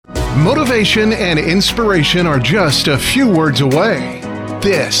Motivation and inspiration are just a few words away.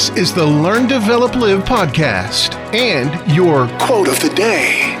 This is the Learn, Develop, Live podcast and your quote of the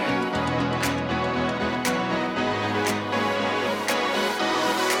day.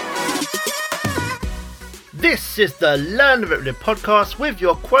 This is the Learn, Develop, Live podcast with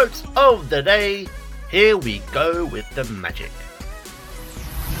your quotes of the day. Here we go with the magic.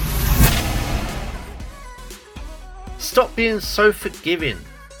 Stop being so forgiving.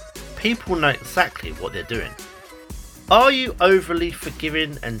 People know exactly what they're doing. Are you overly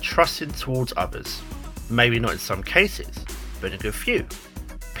forgiving and trusting towards others? Maybe not in some cases, but in a good few.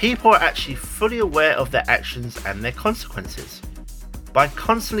 People are actually fully aware of their actions and their consequences. By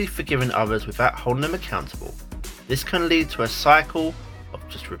constantly forgiving others without holding them accountable, this can lead to a cycle of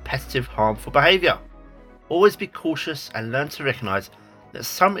just repetitive harmful behaviour. Always be cautious and learn to recognise that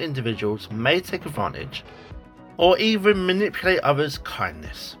some individuals may take advantage or even manipulate others'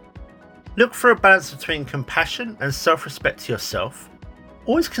 kindness. Look for a balance between compassion and self-respect to yourself.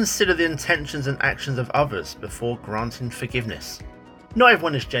 Always consider the intentions and actions of others before granting forgiveness. Not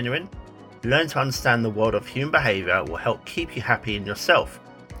everyone is genuine. Learn to understand the world of human behaviour will help keep you happy in yourself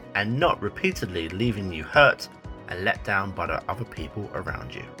and not repeatedly leaving you hurt and let down by the other people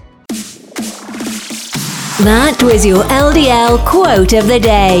around you. That was your LDL quote of the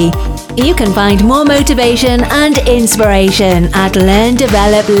day. You can find more motivation and inspiration at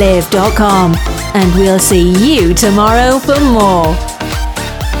learndeveloplive.com, and we'll see you tomorrow for more.